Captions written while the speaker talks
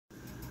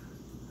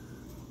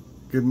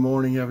Good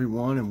morning,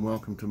 everyone, and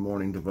welcome to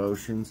Morning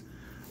Devotions.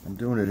 I'm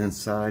doing it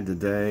inside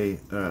today.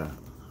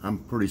 I'm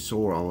pretty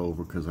sore all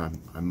over because I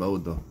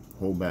mowed the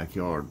whole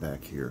backyard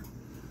back here,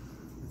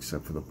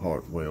 except for the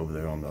part way over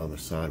there on the other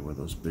side where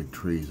those big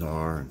trees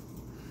are. And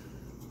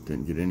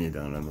didn't get any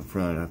done on the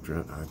front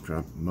after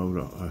I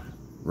mowed,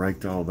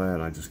 raked all that.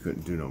 I just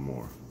couldn't do no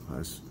more.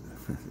 It's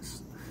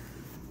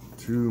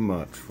too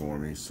much for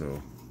me,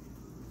 so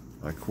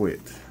I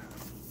quit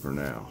for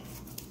now.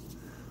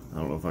 I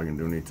don't know if I can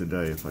do any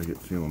today. If I get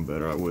feeling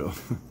better, I will.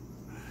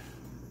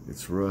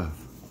 It's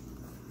rough.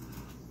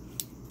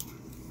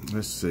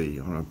 Let's see,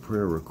 on a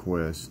prayer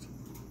request,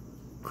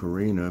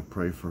 Karina,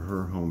 pray for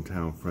her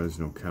hometown,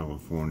 Fresno,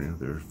 California.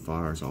 There's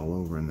fires all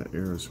over and the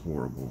air is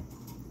horrible.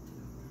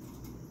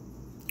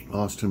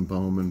 Austin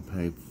Bowman,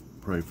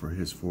 pray for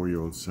his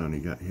 4-year-old son.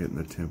 He got hit in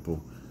the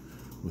temple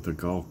with a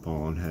golf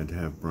ball and had to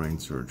have brain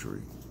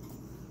surgery.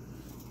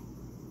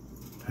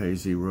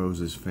 Hazy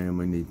Rose's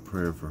family need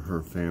prayer for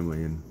her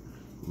family in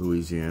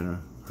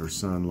Louisiana. Her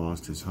son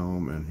lost his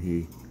home and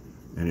he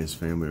and his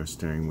family are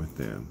staying with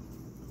them.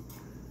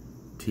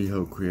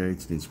 Tiho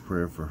Creates needs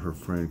prayer for her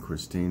friend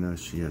Christina.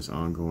 She has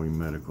ongoing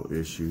medical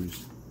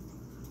issues.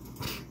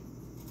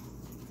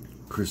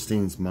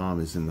 Christine's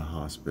mom is in the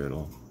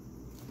hospital.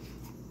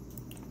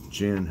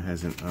 Jen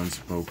has an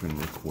unspoken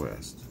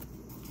request.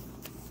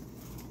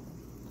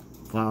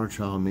 Flower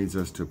Child needs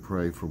us to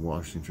pray for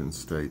Washington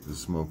State. The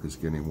smoke is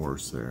getting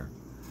worse there.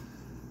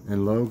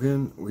 And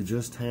Logan, we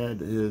just had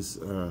his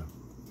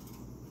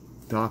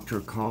doctor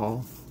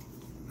call.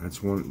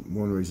 That's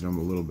one reason I'm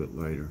a little bit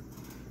later.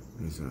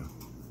 Is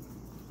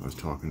I was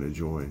talking to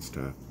Joy and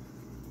stuff.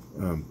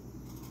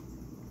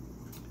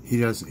 He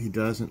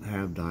doesn't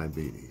have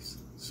diabetes,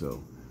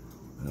 so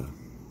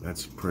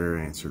that's prayer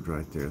answered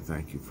right there.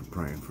 Thank you for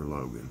praying for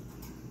Logan.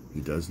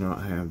 He does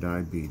not have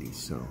diabetes,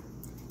 so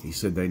he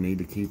said they need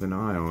to keep an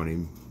eye on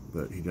him,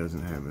 but he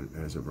doesn't have it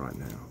as of right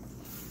now.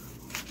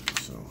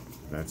 So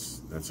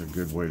that's a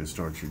good way to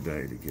start your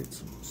day, to get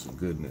some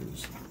good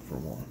news for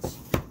once.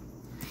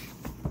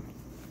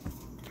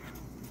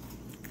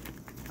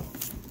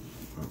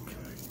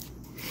 Okay.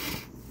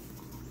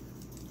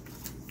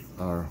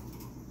 Our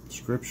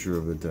scripture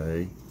of the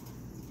day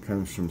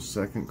comes from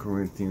 2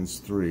 Corinthians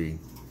 3,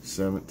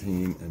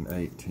 17 and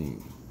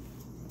 18.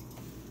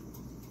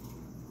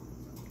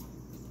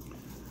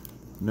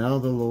 Now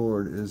the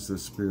Lord is the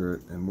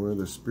Spirit, and where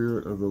the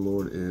Spirit of the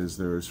Lord is,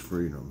 there is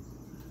freedom.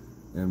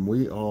 And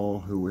we all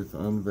who with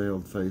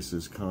unveiled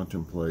faces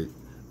contemplate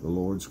the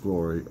Lord's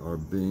glory are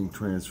being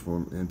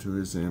transformed into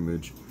His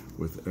image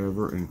with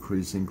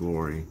ever-increasing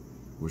glory,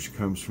 which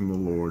comes from the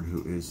Lord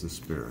who is the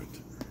Spirit.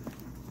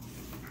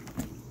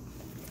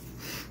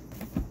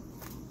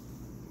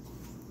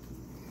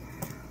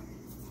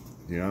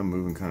 Yeah, I'm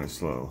moving kind of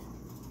slow.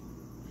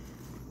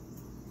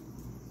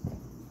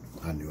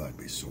 I knew I'd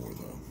be sore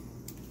though.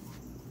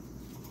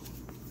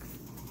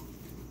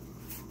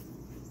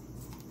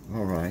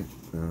 All right.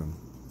 The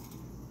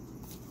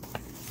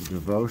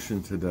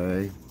devotion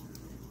today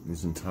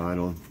is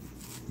entitled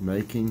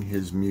Making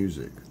His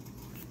Music.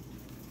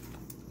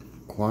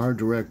 Choir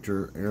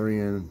director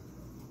Ariane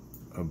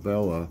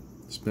Abella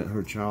spent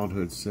her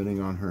childhood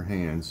sitting on her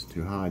hands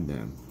to hide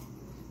them.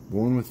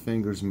 Born with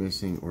fingers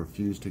missing or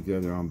fused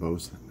together on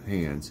both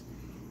hands,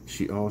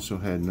 she also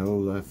had no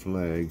left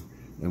leg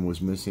and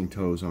was missing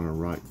toes on her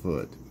right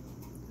foot.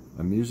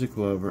 A music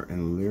lover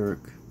and lyric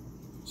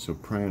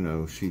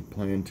soprano, she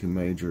planned to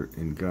major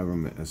in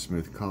government at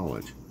Smith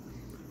College.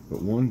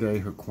 But one day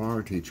her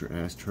choir teacher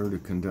asked her to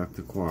conduct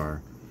the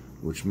choir,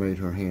 which made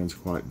her hands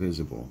quite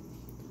visible.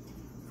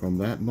 From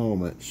that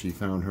moment, she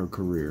found her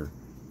career,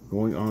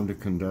 going on to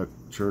conduct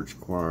church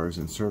choirs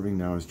and serving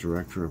now as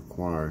director of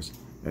choirs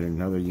at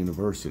another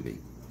university.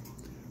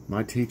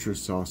 My teacher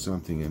saw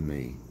something in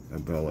me,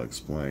 Abella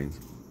explains.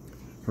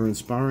 Her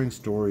inspiring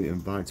story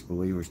invites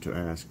believers to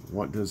ask,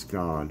 what does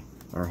God,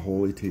 our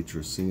holy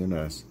teacher, see in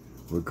us,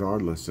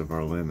 regardless of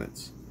our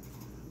limits?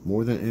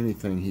 More than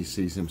anything, He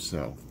sees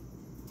Himself.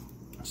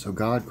 So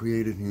God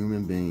created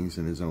human beings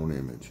in His own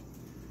image.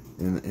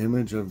 In the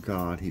image of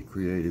God, He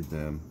created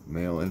them,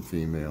 male and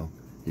female,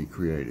 He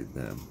created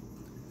them.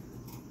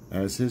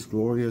 As His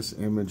glorious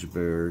image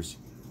bearers,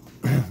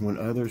 when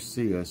others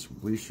see us,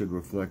 we should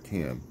reflect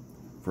Him.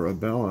 For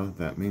Abella,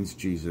 that means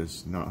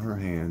Jesus, not her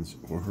hands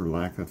or her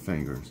lack of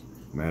fingers,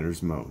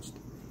 matters most.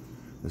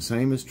 The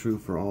same is true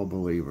for all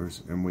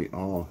believers, and we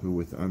all who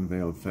with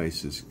unveiled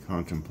faces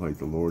contemplate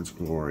the Lord's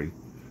glory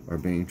are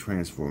being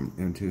transformed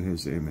into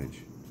His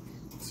image.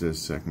 It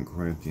says 2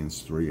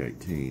 Corinthians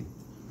 3:18.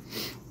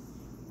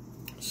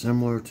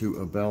 Similar to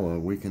Abella,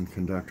 we can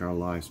conduct our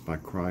lives by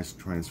Christ's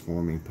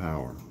transforming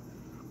power,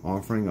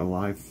 offering a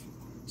life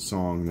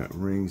song that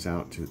rings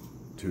out to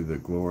the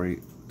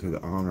glory, to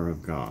the honor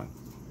of God.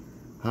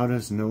 How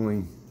does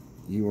knowing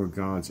you are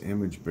God's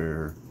image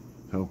bearer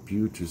help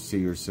you to see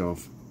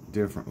yourself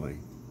differently?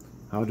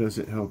 How does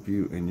it help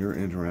you in your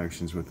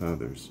interactions with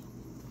others?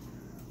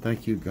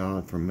 Thank you,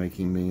 God, for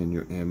making me in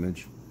your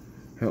image.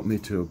 Help me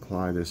to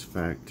apply this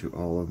fact to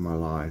all of my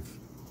life.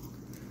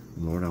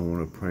 Lord, I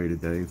want to pray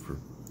today for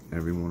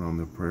everyone on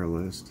the prayer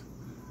list.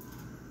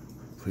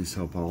 Please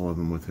help all of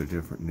them with their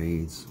different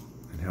needs,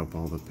 and help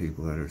all the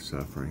people that are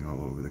suffering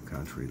all over the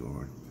country,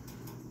 Lord,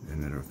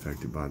 and that are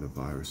affected by the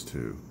virus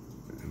too.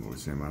 In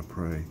Lord's name I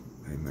pray.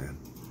 Amen.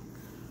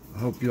 I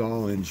hope you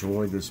all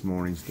enjoyed this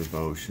morning's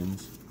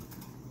devotions.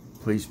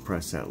 Please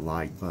press that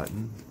like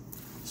button,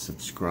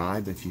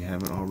 subscribe if you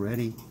haven't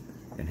already,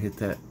 and hit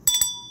that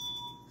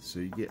so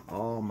you get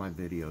all my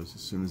videos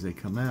as soon as they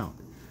come out.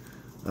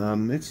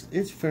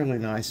 It's fairly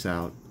nice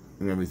out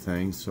and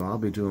everything, so I'll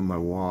be doing my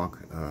walk.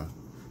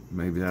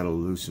 Maybe that'll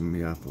loosen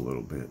me up a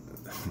little bit.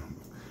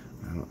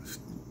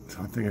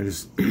 I think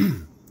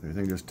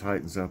everything just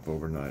tightens up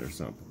overnight or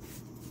something.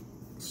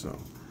 So,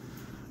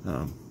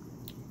 I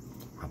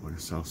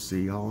guess I'll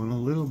see y'all in a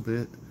little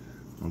bit.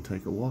 I'll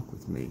take a walk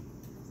with me.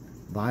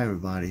 Bye,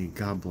 everybody.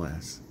 God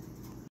bless.